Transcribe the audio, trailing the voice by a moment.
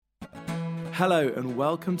Hello and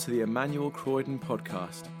welcome to the Emmanuel Croydon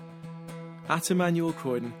podcast. At Emmanuel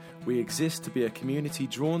Croydon, we exist to be a community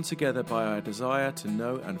drawn together by our desire to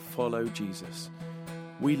know and follow Jesus.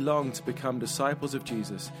 We long to become disciples of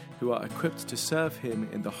Jesus who are equipped to serve him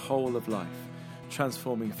in the whole of life,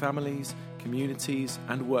 transforming families, communities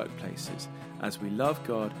and workplaces as we love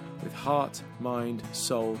God with heart, mind,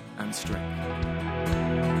 soul and strength.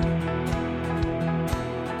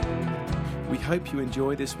 We hope you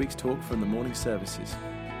enjoy this week's talk from the morning services.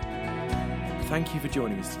 Thank you for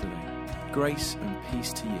joining us today. Grace and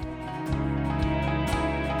peace to you.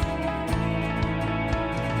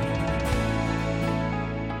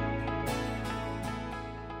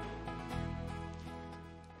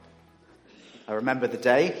 I remember the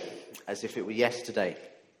day as if it were yesterday.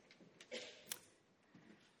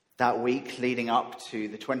 That week leading up to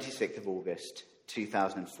the 26th of August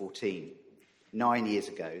 2014, 9 years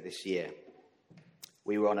ago this year.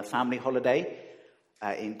 We were on a family holiday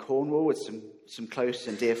in Cornwall with some close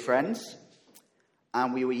and dear friends,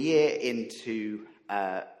 and we were a year into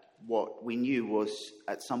what we knew was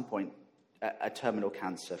at some point a terminal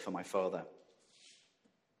cancer for my father.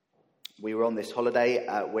 We were on this holiday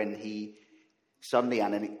when he suddenly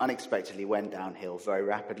and unexpectedly went downhill very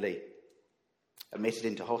rapidly, admitted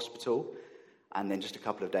into hospital, and then just a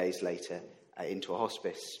couple of days later into a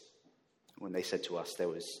hospice when they said to us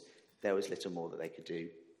there was little more that they could do.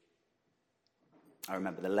 I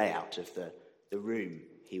remember the layout of the room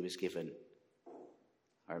he was given.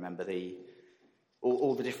 I remember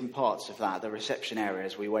all the different parts of that, the reception area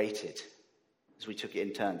as we waited, as we took it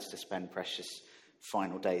in turns to spend precious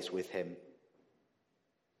final days with him.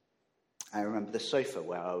 I remember the sofa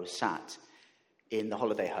where I was sat in the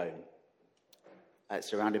holiday home,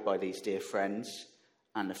 surrounded by these dear friends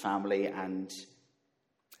and the family, and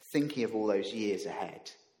thinking of all those years ahead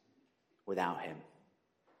without him,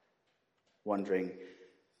 wondering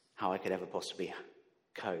how I could ever possibly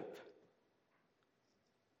cope.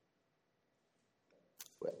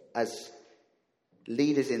 As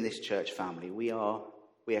leaders in this church family, we are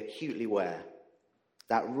acutely aware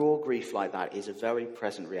that raw grief like that is a very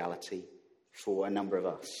present reality for a number of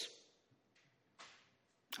us.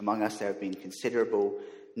 Among us, there have been considerable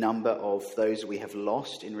number of those we have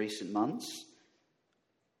lost in recent months.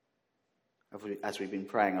 As we've been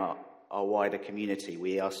praying our wider community,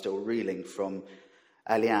 we are still reeling from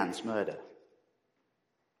Leanne's murder.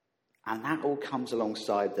 And that all comes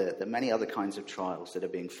alongside the many other kinds of trials that are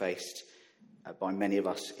being faced by many of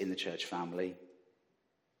us in the church family.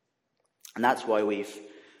 And that's why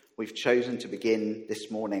we've chosen to begin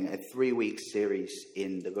this morning a 3-week series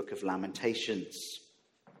in the book of Lamentations.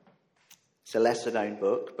 It's a lesser-known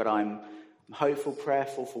book, but I'm hopeful,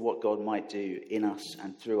 prayerful for what God might do in us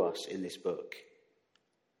and through us in this book.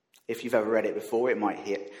 If you've ever read it before, it might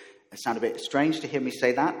sound a bit strange to hear me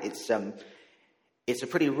say that. It's a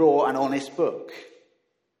pretty raw and honest book.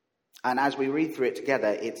 And as we read through it together,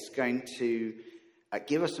 it's going to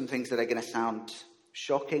give us some things that are going to sound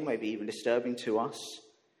shocking, maybe even disturbing to us.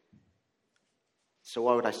 So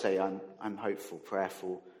why would I say I'm hopeful,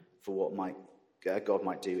 prayerful for what God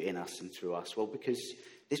might do in us and through us? Well, because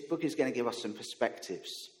this book is going to give us some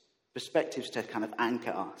perspectives to kind of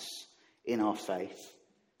anchor us in our faith,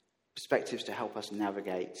 perspectives to help us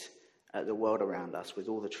navigate the world around us with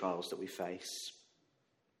all the trials that we face.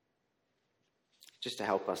 Just to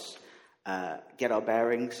help us get our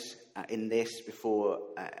bearings in this before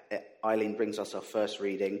Eileen brings us our first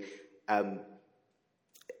reading.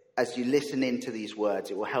 As you listen into these words,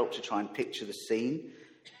 it will help to try and picture the scene.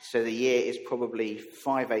 So the year is probably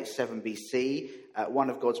 587 BC. One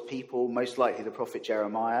of God's people, most likely the prophet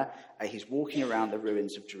Jeremiah, he's walking around the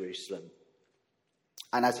ruins of Jerusalem.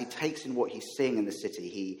 And as he takes in what he's seeing in the city,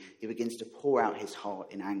 he begins to pour out his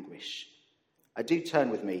heart in anguish. Do turn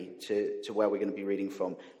with me to where we're going to be reading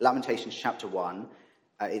from. Lamentations chapter 1.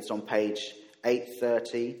 It's on page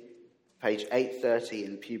 830. Page 830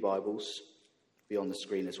 in the Pew Bibles. Be on the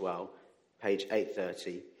screen as well. Page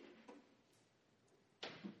 830.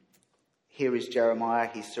 Here is Jeremiah.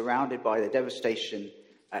 He's surrounded by the devastation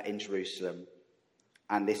in Jerusalem.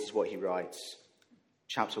 And this is what he writes.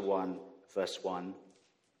 Chapter 1, verse 1.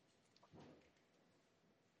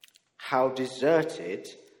 How deserted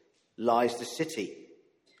lies the city,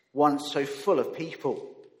 once so full of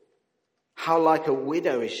people. How like a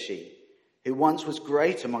widow is she, who once was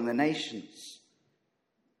great among the nations.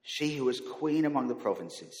 She who was queen among the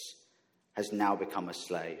provinces has now become a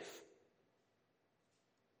slave.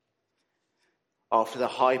 After the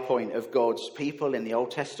high point of God's people in the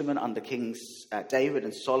Old Testament under Kings David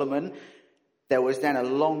and Solomon, there was then a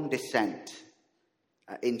long descent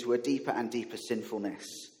into a deeper and deeper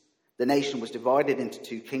sinfulness. The nation was divided into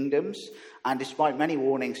two kingdoms, and despite many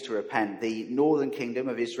warnings to repent, the northern kingdom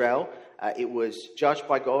of Israel, it was judged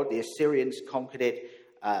by God. The Assyrians conquered it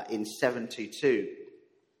in 722.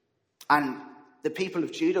 And the people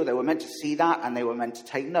of Judah, they were meant to see that and they were meant to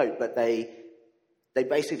take note, but they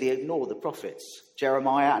basically ignored the prophets.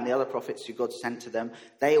 Jeremiah and the other prophets who God sent to them,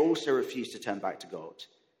 they also refused to turn back to God.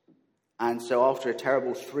 And so after a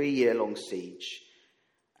terrible 3-year-long siege,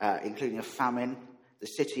 including a famine, the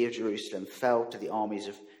city of Jerusalem fell to the armies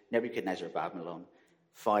of Nebuchadnezzar of Babylon,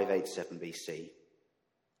 587 BC.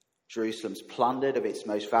 Jerusalem's plundered of its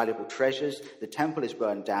most valuable treasures, the temple is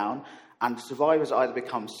burned down, and survivors either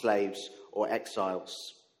become slaves or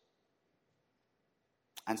exiles.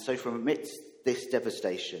 And so from amidst this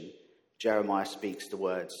devastation, Jeremiah speaks the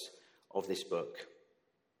words of this book.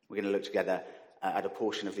 We're going to look together at a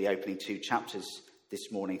portion of the opening 2 chapters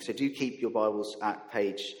this morning. So do keep your Bibles at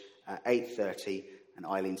page 830, and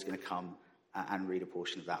Eileen's going to come and read a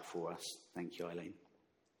portion of that for us. Thank you, Eileen.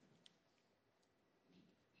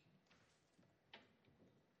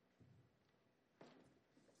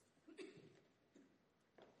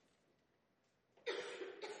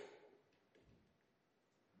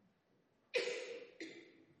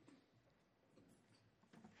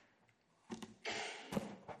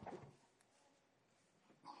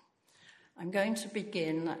 I'm going to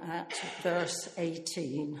begin at verse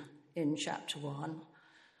 18 in chapter 1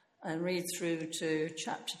 and read through to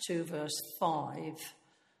chapter 2, verse 5,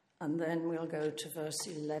 and then we'll go to verse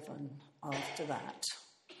 11 after that.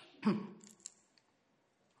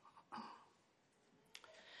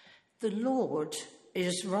 The Lord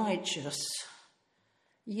is righteous,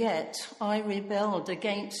 yet I rebelled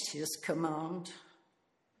against his command.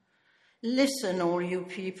 Listen, all you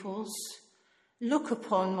peoples. Look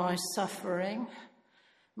upon my suffering.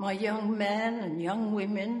 My young men and young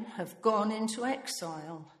women have gone into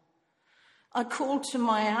exile. I called to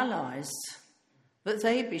my allies, but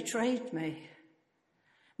they betrayed me.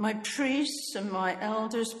 My priests and my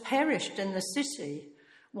elders perished in the city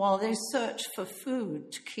while they searched for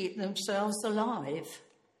food to keep themselves alive.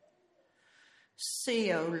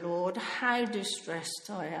 See, O Lord, how distressed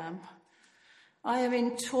I am. I am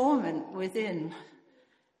in torment within.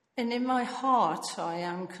 And in my heart I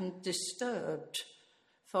am disturbed,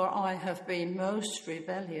 for I have been most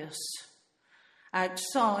rebellious.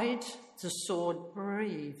 Outside, the sword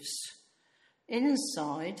breathes.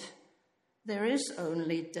 Inside, there is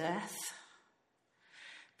only death.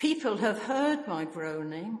 People have heard my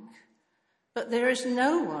groaning, but there is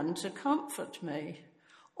no one to comfort me.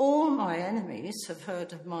 All my enemies have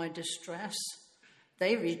heard of my distress.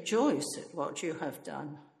 They rejoice at what you have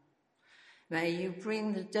done. May you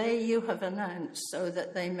bring the day you have announced so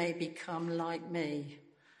that they may become like me.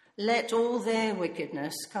 Let all their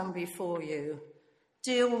wickedness come before you.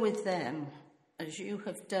 Deal with them as you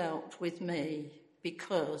have dealt with me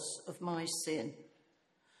because of my sin.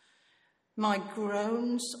 My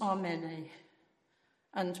groans are many,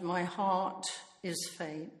 and my heart is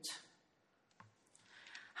faint.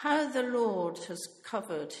 How the Lord has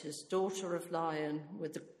covered his daughter of Lion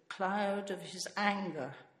with the cloud of his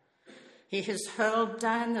anger. He has hurled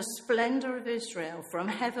down the splendor of Israel from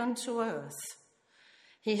heaven to earth.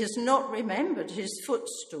 He has not remembered his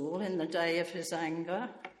footstool in the day of his anger.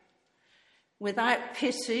 Without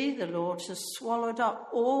pity, the Lord has swallowed up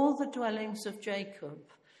all the dwellings of Jacob.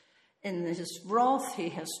 In his wrath, he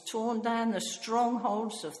has torn down the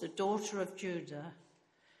strongholds of the daughter of Judah.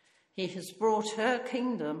 He has brought her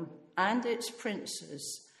kingdom and its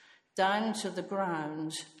princes down to the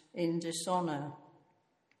ground in dishonor.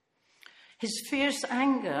 His fierce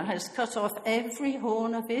anger has cut off every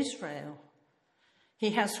horn of Israel. He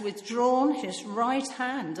has withdrawn his right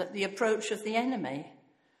hand at the approach of the enemy,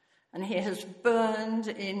 and he has burned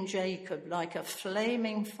in Jacob like a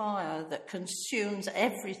flaming fire that consumes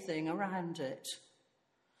everything around it.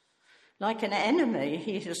 Like an enemy,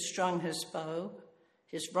 he has strung his bow.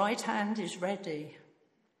 His right hand is ready.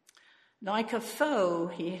 Like a foe,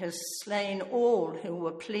 he has slain all who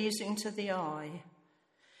were pleasing to the eye.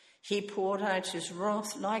 He poured out his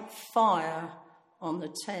wrath like fire on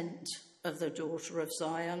the tent of the daughter of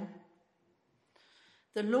Zion.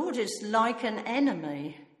 The Lord is like an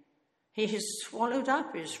enemy. He has swallowed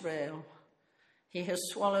up Israel. He has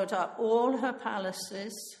swallowed up all her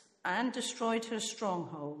palaces and destroyed her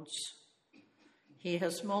strongholds. He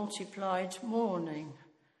has multiplied mourning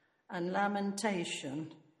and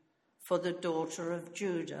lamentation for the daughter of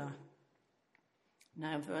Judah.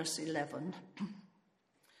 Now, verse 11.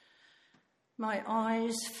 My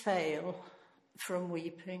eyes fail from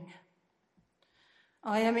weeping.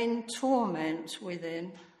 I am in torment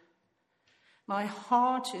within. My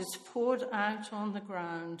heart is poured out on the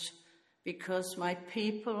ground because my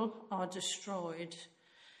people are destroyed,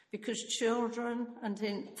 because children and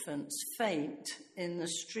infants faint in the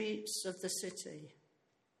streets of the city.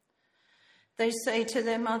 They say to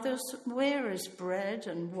their mothers, "Where is bread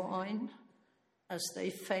and wine?" as they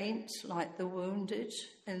faint like the wounded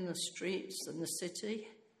in the streets and the city,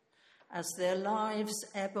 as their lives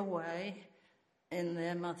ebb away in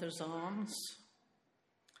their mother's arms.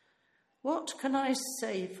 What can I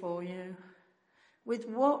say for you? With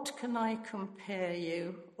what can I compare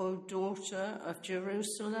you, O daughter of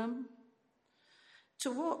Jerusalem?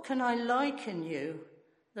 To what can I liken you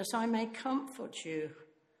that I may comfort you,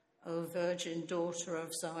 O virgin daughter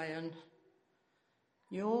of Zion?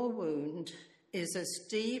 Your wound is as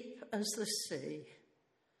deep as the sea.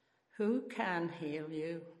 Who can heal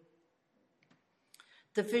you?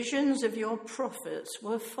 The visions of your prophets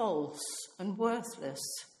were false and worthless.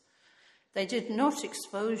 They did not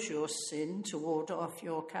expose your sin to ward off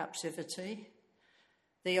your captivity.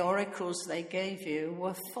 The oracles they gave you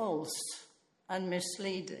were false and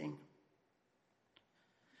misleading.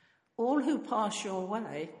 All who pass your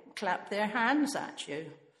way clap their hands at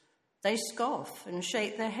you. They scoff and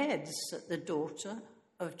shake their heads at the daughter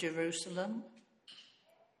of Jerusalem.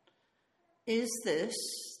 Is this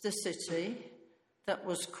the city that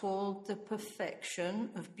was called the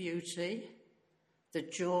perfection of beauty, the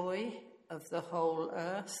joy of the whole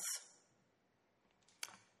earth?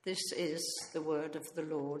 This is the word of the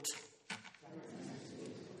Lord.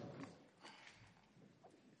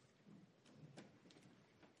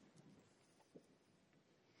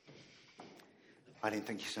 Eileen,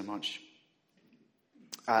 thank you so much.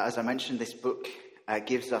 As I mentioned, this book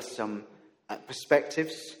gives us some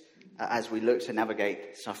perspectives as we look to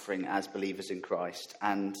navigate suffering as believers in Christ.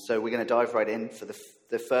 And so we're going to dive right in for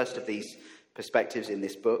the first of these perspectives in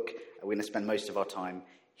this book. We're going to spend most of our time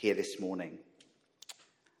here this morning.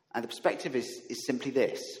 And the perspective is simply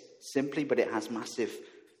this. Simply, but it has massive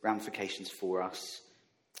ramifications for us.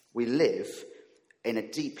 We live in a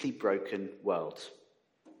deeply broken world.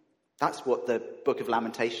 That's what the book of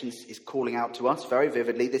Lamentations is calling out to us very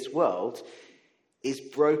vividly. This world is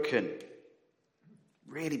broken.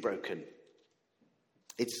 Really broken.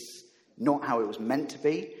 It's not how it was meant to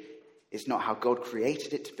be. It's not how God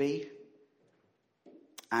created it to be.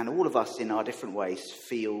 And all of us in our different ways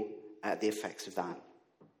feel the effects of that.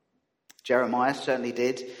 Jeremiah certainly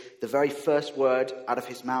did. The very first word out of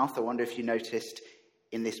his mouth, I wonder if you noticed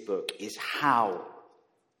in this book, is how.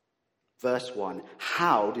 Verse 1,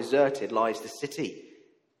 how deserted lies the city,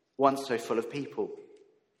 once so full of people.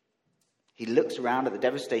 He looks around at the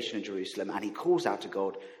devastation of Jerusalem and he calls out to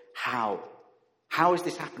God, how? How is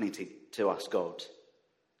this happening to us, God?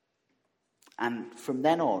 And from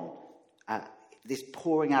then on, this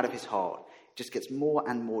pouring out of his heart just gets more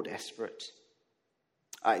and more desperate.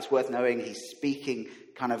 It's worth knowing he's speaking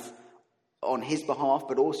kind of on his behalf,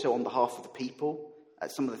 but also on behalf of the people.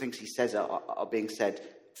 Some of the things he says are being said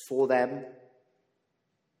for them.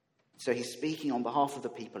 So he's speaking on behalf of the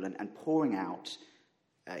people and pouring out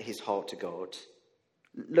his heart to God.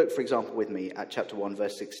 Look, for example, with me at chapter 1,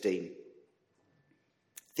 verse 16.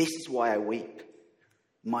 This is why I weep.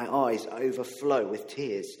 My eyes overflow with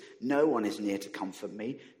tears. No one is near to comfort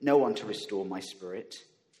me. No one to restore my spirit.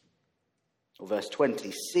 Or verse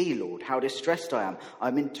 20. See, Lord, how distressed I am.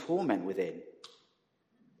 I'm in torment within.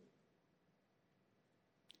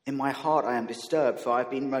 In my heart I am disturbed, for I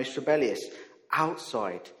have been most rebellious.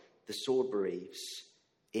 Outside the sword bereaves.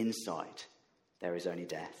 Inside there is only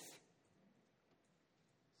death.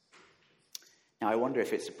 Now I wonder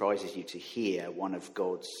if it surprises you to hear one of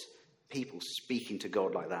God's people speaking to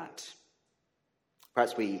God like that.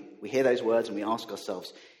 Perhaps we hear those words and we ask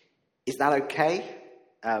ourselves, is that okay?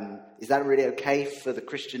 Is that really okay for the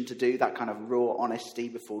Christian to do, that kind of raw honesty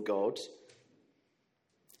before God?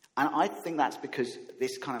 And I think that's because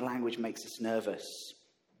this kind of language makes us nervous.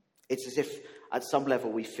 It's as if at some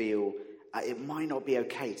level we feel it might not be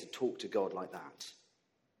okay to talk to God like that.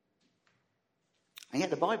 And yet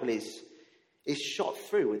the Bible is shot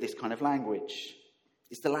through with this kind of language.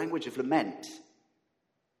 It's the language of lament.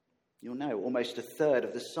 You'll know almost a third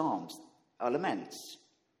of the Psalms are laments.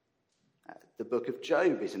 The book of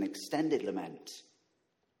Job is an extended lament.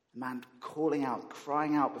 A man calling out,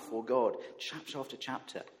 crying out before God, chapter after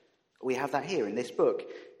chapter. We have that here in this book,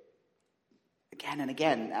 again and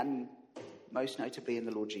again, and most notably in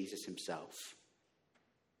the Lord Jesus himself.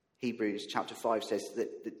 Hebrews chapter 5 says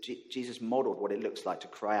that Jesus modeled what it looks like to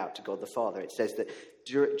cry out to God the Father. It says that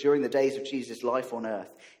during the days of Jesus' life on earth,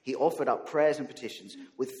 he offered up prayers and petitions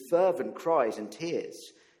with fervent cries and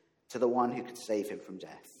tears to the one who could save him from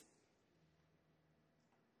death.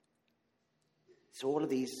 So all of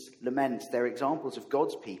these laments, they're examples of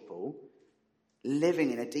God's people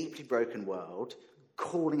living in a deeply broken world,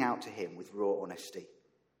 calling out to him with raw honesty.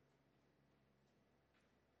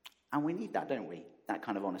 And we need that, don't we? That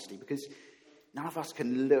kind of honesty, because none of us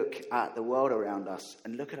can look at the world around us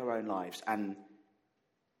and look at our own lives and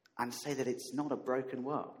say that it's not a broken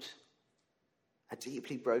world, a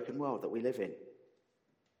deeply broken world that we live in.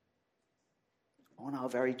 On our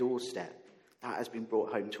very doorstep, that has been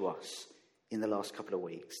brought home to us in the last couple of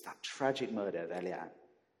weeks, that tragic murder of Eliab.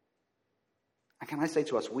 And can I say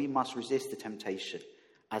to us, we must resist the temptation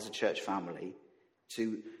as a church family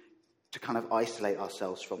to kind of isolate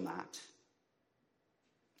ourselves from that,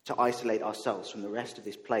 to isolate ourselves from the rest of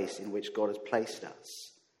this place in which God has placed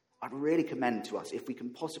us. I'd really commend to us, if we can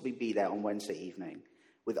possibly be there on Wednesday evening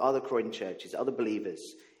with other Croydon churches, other believers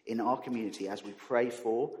in our community as we pray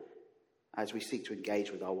for, as we seek to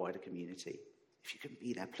engage with our wider community. If you can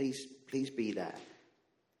be there, please be there.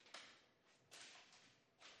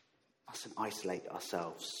 We mustn't isolate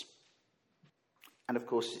ourselves. And of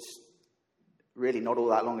course, it's really not all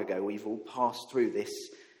that long ago we've all passed through this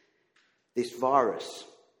virus.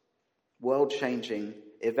 World-changing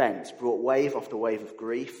events brought wave after wave of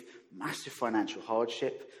grief, massive financial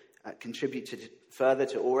hardship, contributed further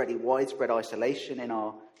to already widespread isolation in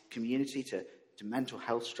our community, to mental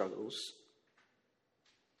health struggles.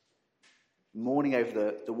 Mourning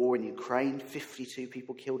over the war in Ukraine, 52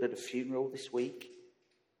 people killed at a funeral this week.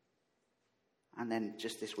 And then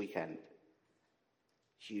just this weekend,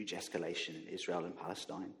 huge escalation in Israel and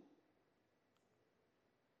Palestine.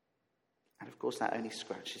 And of course, that only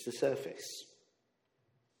scratches the surface.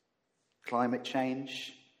 Climate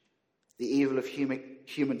change, the evil of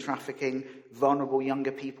human trafficking, vulnerable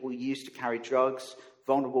younger people used to carry drugs,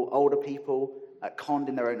 vulnerable older people conned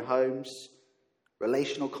in their own homes,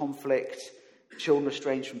 relational conflict, children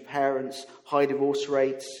estranged from parents, high divorce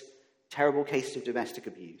rates, terrible cases of domestic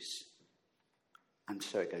abuse. And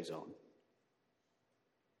so it goes on.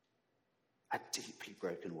 A deeply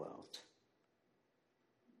broken world.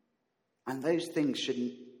 And those things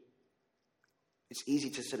shouldn't... It's easy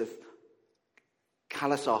to sort of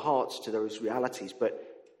callous our hearts to those realities, but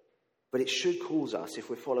it should cause us, if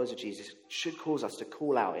we're followers of Jesus, it should cause us to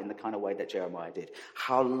call out in the kind of way that Jeremiah did.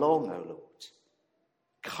 How long, O Lord?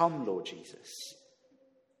 Come, Lord Jesus.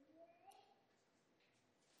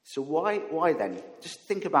 So why then? Just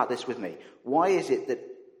think about this with me. Why is it that,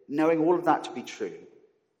 knowing all of that to be true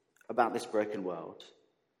about this broken world,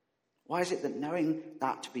 why is it that knowing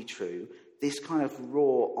that to be true, this kind of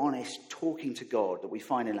raw, honest talking to God that we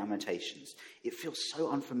find in Lamentations, it feels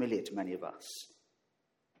so unfamiliar to many of us?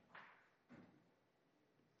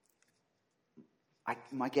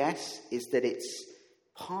 My guess is that it's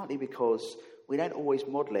partly because we don't always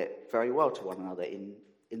model it very well to one another in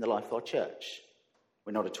the life of our church.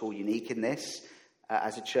 We're not at all unique in this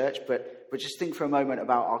as a church, but just think for a moment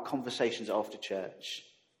about our conversations after church.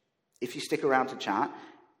 If you stick around to chat,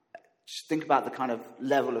 just think about the kind of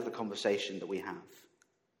level of the conversation that we have.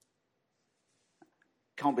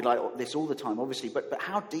 Can't be like this all the time, obviously, but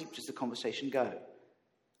how deep does the conversation go?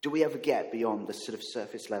 Do we ever get beyond the sort of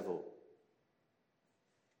surface level?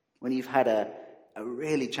 When you've had a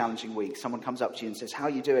really challenging week, someone comes up to you and says, "How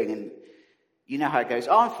are you doing?" And you know how it goes.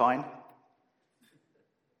 "Oh, I'm fine."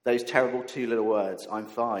 Those terrible two little words, "I'm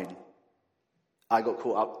fine." I got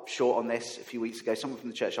caught up short on this a few weeks ago. Someone from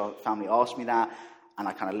the church family asked me that, and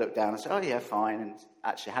I kind of looked down and said, "Oh yeah, fine." And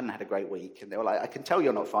actually, I hadn't had a great week. And they were like, "I can tell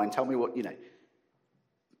you're not fine. Tell me what, you know."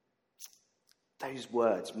 Those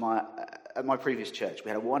words. At my previous church, we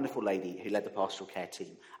had a wonderful lady who led the pastoral care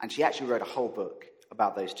team, and she actually wrote a whole book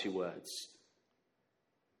about those two words.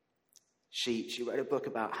 She wrote a book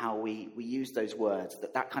about how we use those words,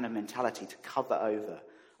 that kind of mentality, to cover over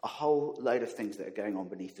a whole load of things that are going on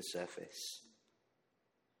beneath the surface.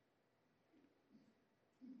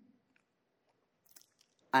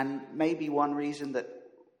 And maybe one reason that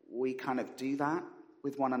we kind of do that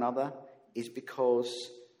with one another is because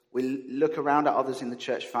we look around at others in the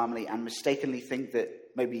church family and mistakenly think that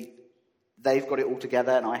maybe they've got it all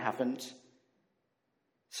together and I haven't.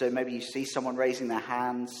 So maybe you see someone raising their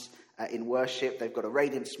hands in worship, they've got a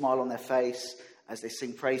radiant smile on their face as they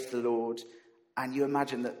sing praise to the Lord, and you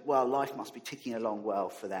imagine that, well, life must be ticking along well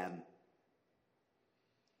for them.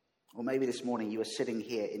 Or maybe this morning you are sitting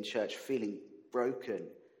here in church feeling broken,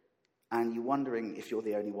 and you're wondering if you're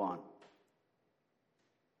the only one.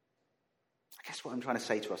 I guess what I'm trying to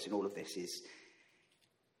say to us in all of this is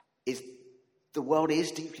the world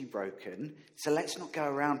is deeply broken, so let's not go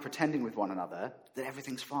around pretending with one another that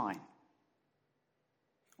everything's fine.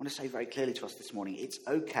 I want to say very clearly to us this morning, it's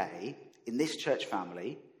okay in this church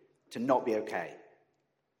family, to not be okay.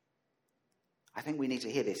 I think we need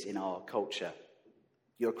to hear this in our culture.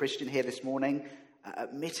 You're a Christian here this morning,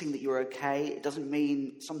 admitting that you're okay. It doesn't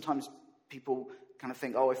mean sometimes people kind of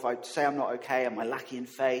think, oh, if I say I'm not okay, am I lacking in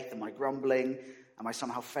faith? Am I grumbling? Am I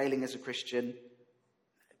somehow failing as a Christian? It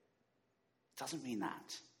doesn't mean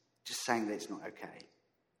that. Just saying that it's not okay.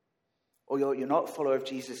 Or you're not a follower of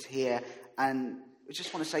Jesus here, and I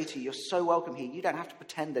just want to say to you, you're so welcome here. You don't have to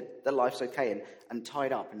pretend that life's okay and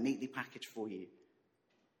tied up and neatly packaged for you.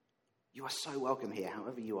 You are so welcome here,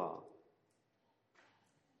 however you are.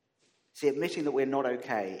 See, admitting that we're not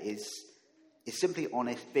okay is simply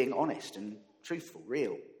being honest and truthful,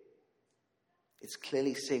 real. It's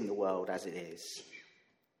clearly seeing the world as it is.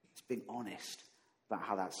 It's being honest about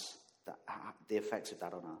how the effects of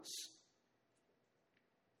that on us.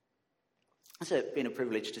 It's been a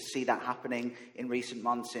privilege to see that happening in recent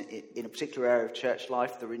months in a particular area of church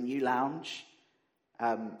life, the Renew Lounge.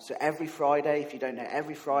 So every Friday, if you don't know,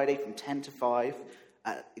 every Friday from 10 to 5,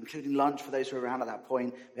 including lunch for those who are around at that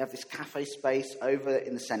point, we have this cafe space over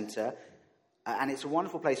in the centre. And it's a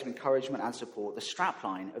wonderful place of encouragement and support. The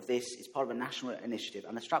strapline of this is part of a national initiative.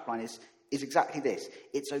 And the strapline is exactly this.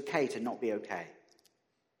 It's okay to not be okay.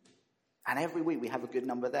 And every week we have a good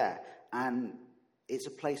number there. And it's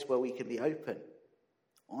a place where we can be open,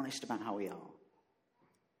 honest about how we are.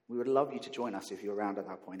 We would love you to join us if you're around at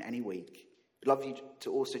that point any week. We'd love you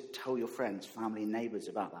to also tell your friends, family and neighbours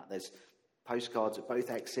about that. There's postcards at both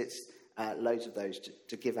exits, loads of those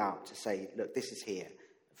to give out to say, look, this is here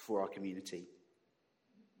for our community.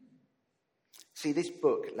 See, this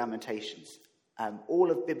book, Lamentations,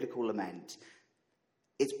 all of biblical lament,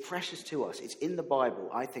 it's precious to us. It's in the Bible,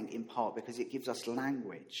 I think, in part because it gives us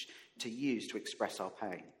language to use to express our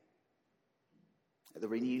pain. The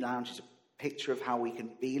Renew Lounge is a picture of how we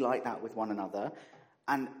can be like that with one another.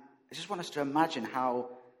 And I just want us to imagine how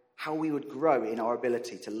we would grow in our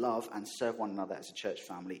ability to love and serve one another as a church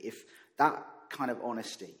family if that kind of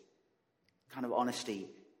honesty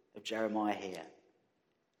of Jeremiah here,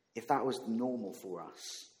 if that was normal for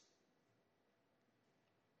us.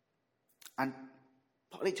 And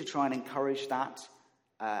partly to try and encourage that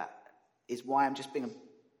is why I'm just being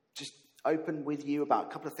just open with you about a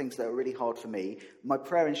couple of things that are really hard for me. My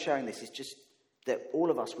prayer in sharing this is just that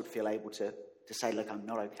all of us would feel able to say, look, I'm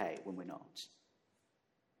not okay when we're not.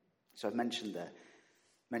 So I've mentioned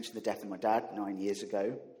the death of my dad 9 years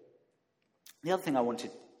ago. The other thing I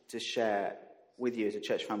wanted to share with you as a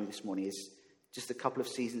church family this morning is just a couple of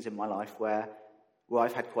seasons in my life where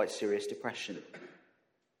I've had quite serious depression.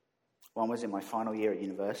 One was in my final year at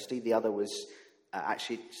university. The other was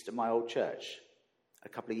actually just at my old church, a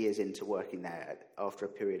couple of years into working there after a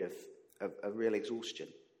period of real exhaustion.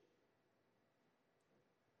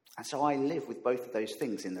 And so I live with both of those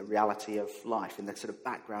things in the reality of life, in the sort of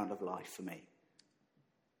background of life for me.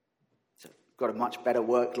 So I've got a much better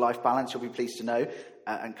work-life balance, you'll be pleased to know,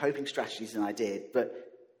 and coping strategies than I did. But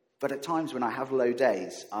at times when I have low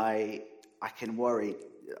days, I can worry,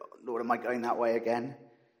 Lord, am I going that way again?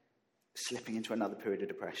 Slipping into another period of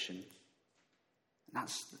depression. And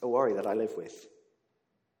that's a worry that I live with.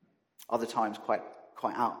 Other times, quite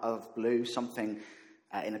out of blue, something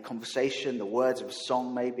in a conversation, the words of a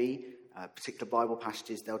song maybe, particular Bible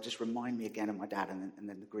passages, they'll just remind me again of my dad, and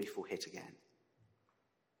then the grief will hit again.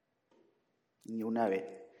 And you'll know it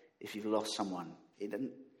if you've lost someone.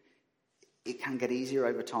 It can get easier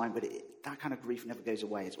over time, but that kind of grief never goes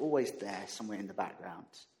away. It's always there somewhere in the background.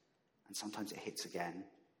 And sometimes it hits again.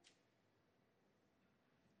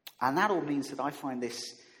 And that all means that I find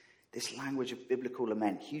this language of biblical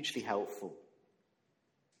lament hugely helpful.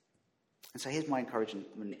 And so here's my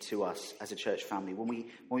encouragement to us as a church family. When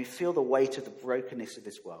we feel the weight of the brokenness of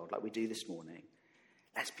this world, like we do this morning,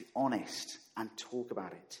 let's be honest and talk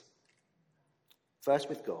about it. First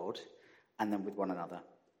with God, and then with one another.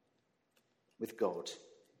 With God.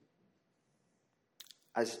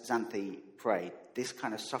 As Xanthi prayed, this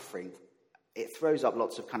kind of suffering, it throws up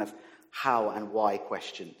lots of kind of how and why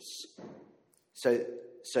questions. So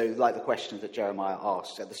like the questions that Jeremiah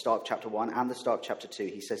asks at the start of chapter 1 and the start of chapter 2,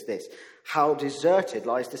 he says this: how deserted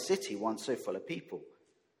lies the city once so full of people.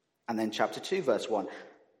 And then chapter 2, verse 1,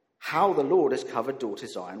 how the Lord has covered daughter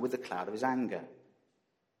Zion with the cloud of his anger.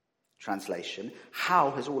 Translation,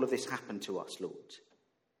 how has all of this happened to us, Lord?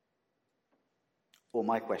 Or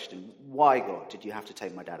my question, why, God, did you have to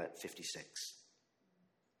take my dad at 56?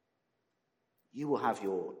 You will have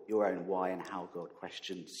your own why and how, God,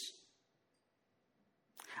 questions.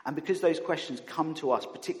 And because those questions come to us,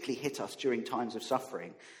 particularly hit us during times of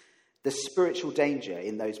suffering, the spiritual danger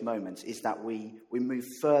in those moments is that we move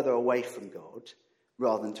further away from God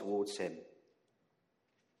rather than towards him.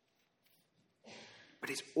 But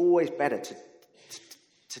it's always better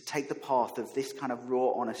to take the path of this kind of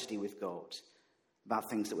raw honesty with God about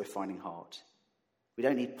things that we're finding hard. We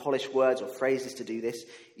don't need polished words or phrases to do this.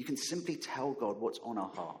 You can simply tell God what's on our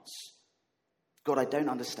hearts. God, I don't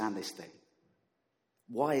understand this thing.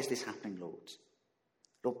 Why is this happening, Lord?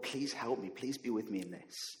 Lord, please help me. Please be with me in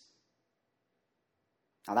this.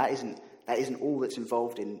 Now, that isn't all that's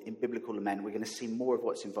involved in biblical lament. We're going to see more of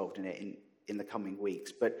what's involved in it in the coming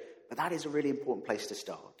weeks. But that is a really important place to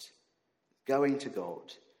start. Going to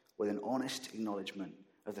God with an honest acknowledgement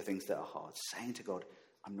of the things that are hard. Saying to God,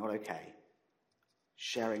 I'm not okay.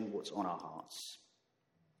 Sharing what's on our hearts.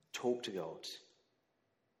 Talk to God.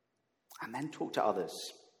 And then talk to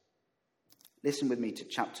others. Listen with me to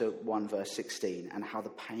chapter 1, verse 16, and how the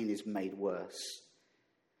pain is made worse.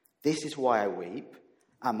 This is why I weep,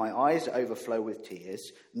 and my eyes overflow with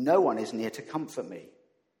tears. No one is near to comfort me.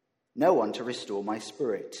 No one to restore my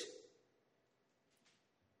spirit.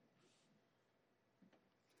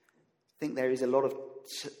 I think there is a lot of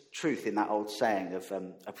truth in that old saying of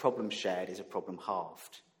a problem shared is a problem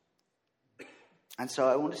halved. And so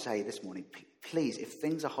I want to say this morning, please, if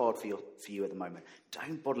things are hard for you at the moment,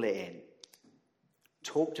 don't bottle it in.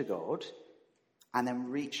 Talk to God and then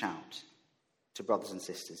reach out to brothers and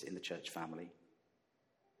sisters in the church family.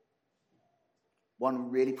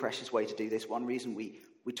 One really precious way to do this, one reason we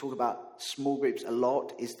talk about small groups a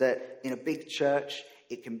lot, is that in a big church,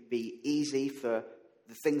 it can be easy for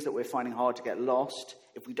the things that we're finding hard to get lost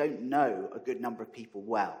if we don't know a good number of people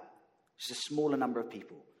well. Just a smaller number of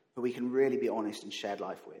people who we can really be honest and shared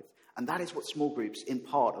life with. And that is what small groups in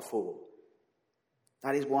part are for.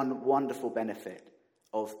 That is one wonderful benefit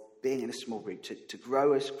of being in a small group, to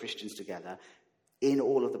grow as Christians together in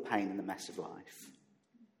all of the pain and the mess of life.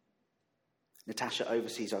 Natasha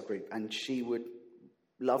oversees our group, and she would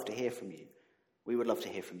love to hear from you. We would love to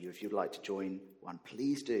hear from you. If you'd like to join one,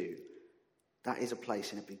 please do. That is a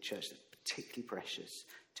place in a big church that's particularly precious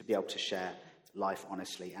to be able to share life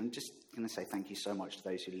honestly. And just going to say thank you so much to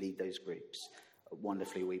those who lead those groups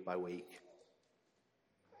wonderfully week by week.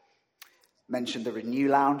 Mentioned the Renew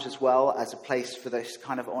Lounge as well as a place for this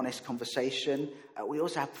kind of honest conversation. We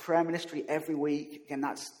also have prayer ministry every week. Again,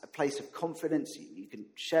 that's a place of confidence. You can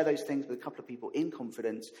share those things with a couple of people in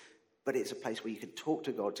confidence, but it's a place where you can talk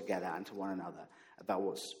to God together and to one another about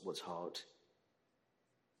what's hard.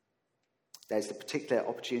 There's the particular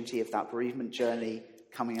opportunity of that bereavement journey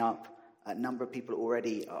coming up. A number of people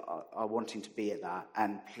already are wanting to be at that,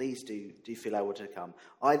 and please do feel able to come,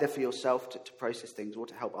 either for yourself to process things or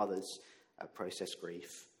to help others process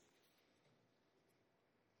grief.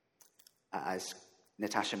 As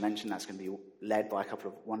Natasha mentioned, that's going to be led by a couple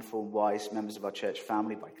of wonderful and wise members of our church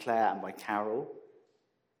family, by Claire and by Carol.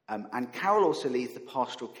 And Carol also leads the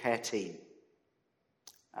pastoral care team.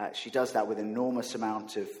 She does that with an enormous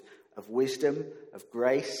amount of wisdom, of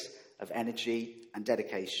grace, of energy and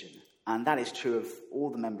dedication. And that is true of all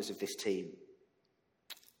the members of this team.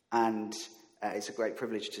 And it's a great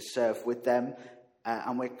privilege to serve with them.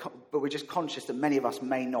 But we're just conscious that many of us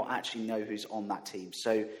may not actually know who's on that team.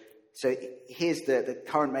 So here's the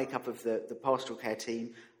current makeup of the pastoral care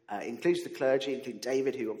team. Includes the clergy, including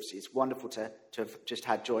David, who obviously it's wonderful to have just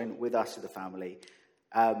had join with us as a family.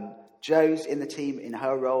 Joe's in the team in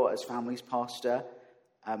her role as family's pastor.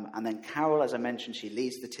 And then Carol, as I mentioned, she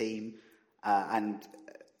leads the team. And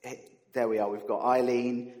there we are. We've got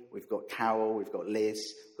Eileen, we've got Carol, we've got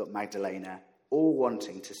Liz, we've got Magdalena, all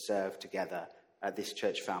wanting to serve together this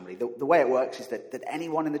church family. The way it works is that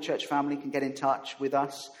anyone in the church family can get in touch with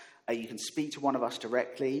us. You can speak to one of us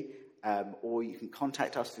directly, or you can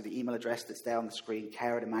contact us through the email address that's there on the screen,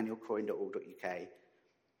 care@emmanuelcroydon.org.uk.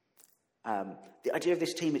 The idea of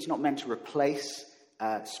this team, it's not meant to replace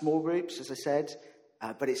small groups, as I said,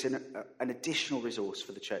 but it's an additional resource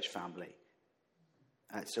for the church family.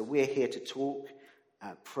 So we're here to talk,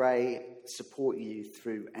 pray, support you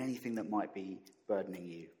through anything that might be burdening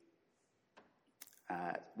you.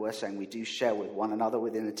 We're saying we do share with one another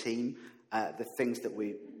within the team the things that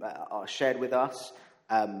we are shared with us,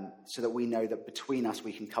 so that we know that between us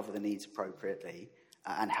we can cover the needs appropriately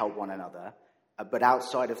and help one another. But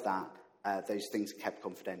outside of that, those things are kept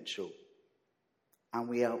confidential. And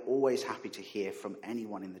we are always happy to hear from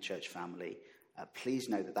anyone in the church family. Please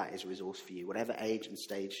know that is a resource for you. Whatever age and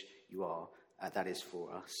stage you are, that is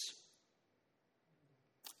for us.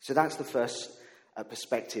 So that's the first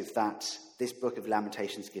perspective that this book of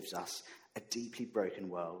Lamentations gives us, a deeply broken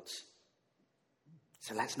world.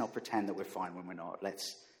 So let's not pretend that we're fine when we're not.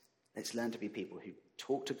 Let's learn to be people who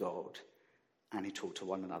talk to God and who talk to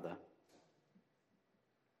one another.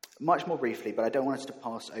 Much more briefly, but I don't want us to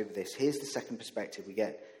pass over this. Here's the second perspective we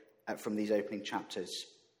get from these opening chapters.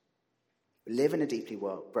 We live in a deeply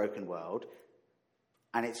broken world,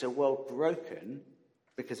 and it's a world broken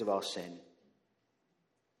because of our sin.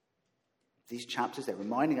 These chapters, they're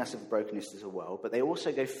reminding us of the brokenness of the world, but they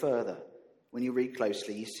also go further. When you read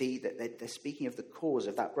closely, you see that they're speaking of the cause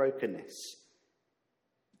of that brokenness.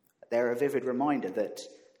 They're a vivid reminder that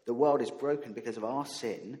the world is broken because of our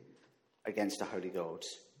sin against a holy God.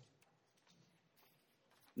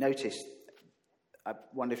 Notice, I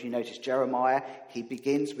wonder if you noticed, Jeremiah, he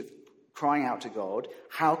begins with crying out to God,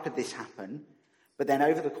 how could this happen? But then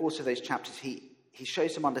over the course of those chapters, he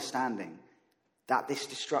shows some understanding that this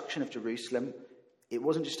destruction of Jerusalem, it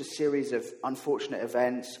wasn't just a series of unfortunate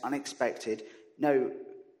events, unexpected. No,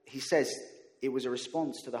 he says it was a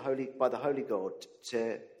response by the holy God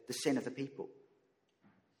to the sin of the people.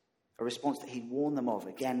 A response that he'd warned them of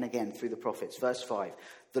again and again through the prophets. Verse 5,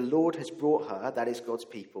 the Lord has brought her, that is God's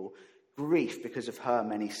people, grief because of her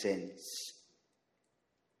many sins.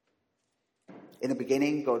 In the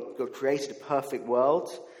beginning, God created a perfect world.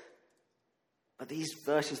 But these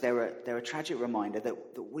verses, they're a tragic reminder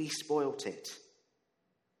that we spoilt it.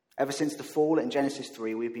 Ever since the fall in Genesis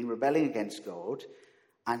 3, we've been rebelling against God,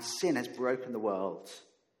 and sin has broken the world.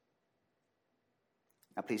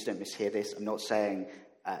 Now, please don't mishear this. I'm not saying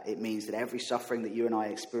it means that every suffering that you and I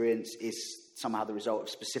experience is somehow the result of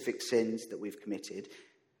specific sins that we've committed.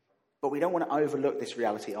 But we don't want to overlook this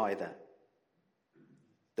reality either.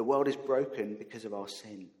 The world is broken because of our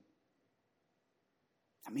sin.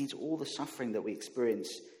 That means all the suffering that we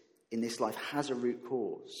experience in this life has a root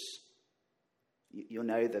cause. You'll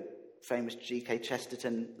know the famous G.K.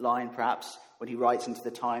 Chesterton line, perhaps, when he writes into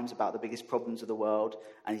the Times about the biggest problems of the world,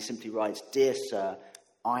 and he simply writes, "Dear sir,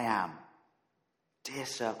 I am. Dear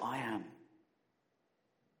sir, I am."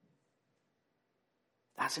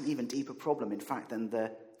 That's an even deeper problem, in fact, than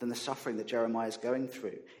the suffering that Jeremiah is going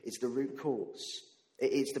through. It's the root cause.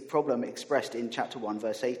 It's the problem expressed in chapter 1,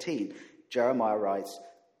 verse 18. Jeremiah writes,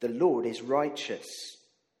 "The Lord is righteous."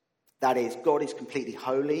 That is, God is completely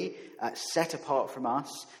holy, set apart from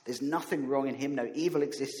us. There's nothing wrong in him. No evil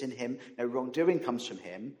exists in him. No wrongdoing comes from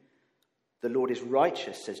him. The Lord is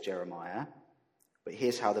righteous, says Jeremiah. But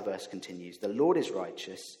here's how the verse continues. The Lord is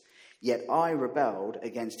righteous, yet I rebelled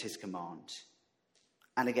against his command.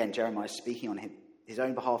 And again, Jeremiah is speaking on his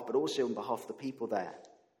own behalf, but also on behalf of the people there.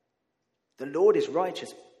 The Lord is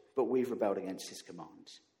righteous, but we've rebelled against his command.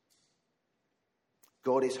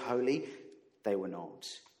 God is holy, they were not.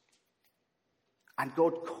 And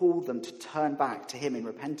God called them to turn back to him in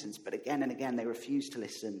repentance, but again and again they refused to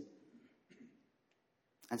listen.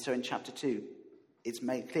 And so in chapter 2, it's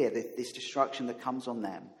made clear that this destruction that comes on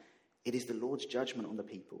them, it is the Lord's judgment on the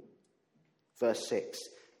people. Verse 6,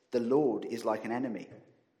 the Lord is like an enemy.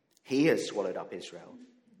 He has swallowed up Israel.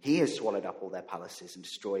 He has swallowed up all their palaces and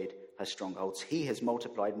destroyed her strongholds. He has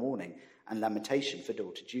multiplied mourning and lamentation for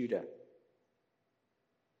daughter Judah.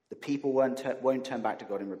 The people won't turn back to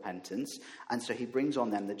God in repentance, and so he brings on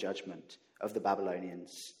them the judgment of the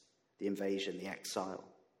Babylonians, the invasion, the exile.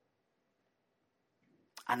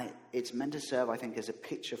 And it's meant to serve, I think, as a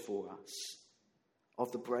picture for us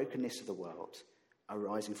of the brokenness of the world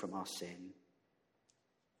arising from our sin,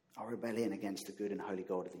 our rebellion against the good and holy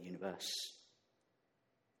God of the universe.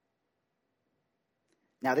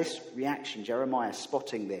 Now, this reaction, Jeremiah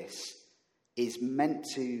spotting this, is meant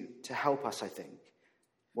to help us, I think,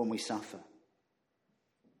 when we suffer.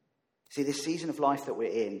 See, this season of life that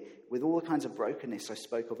we're in, with all the kinds of brokenness I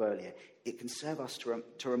spoke of earlier, it can serve us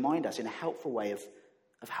to remind us in a helpful way of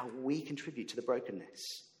how we contribute to the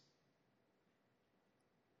brokenness.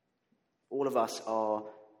 All of us are,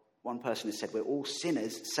 one person has said, we're all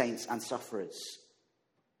sinners, saints, and sufferers.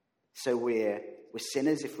 So we're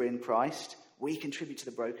sinners if we're in Christ. We contribute to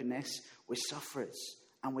the brokenness. We're sufferers,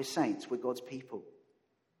 and we're saints. We're God's people.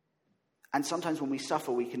 And sometimes when we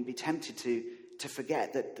suffer, we can be tempted to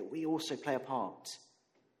forget that we also play a part.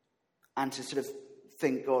 And to sort of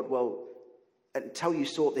think, God, well, until you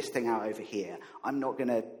sort this thing out over here, I'm not going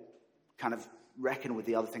to kind of reckon with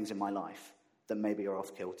the other things in my life that maybe are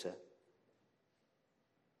off kilter.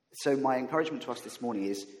 So my encouragement to us this morning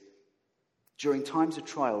is, during times of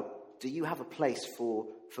trial, do you have a place for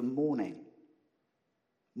mourning?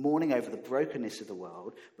 Mourning over the brokenness of the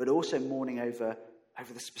world, but also mourning over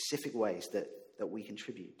the specific ways that we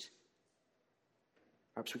contribute.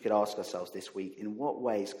 Perhaps we could ask ourselves this week, in what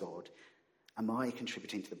ways, God, am I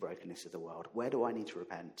contributing to the brokenness of the world? Where do I need to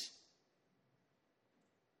repent?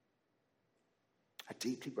 A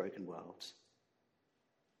deeply broken world.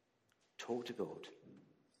 Talk to God.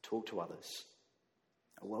 Talk to others.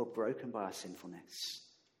 A world broken by our sinfulness.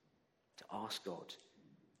 To ask God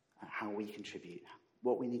how we contribute,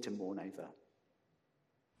 what we need to mourn over.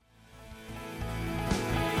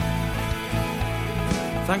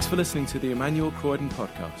 Thanks for listening to the Emmanuel Croydon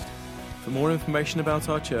podcast. For more information about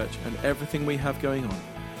our church and everything we have going on,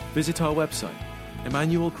 visit our website,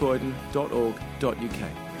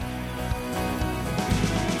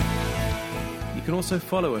 emmanuelcroydon.org.uk. You can also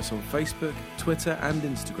follow us on Facebook, Twitter and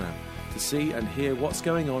Instagram to see and hear what's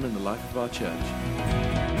going on in the life of our church.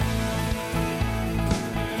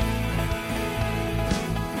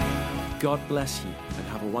 God bless you and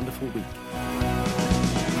have a wonderful week.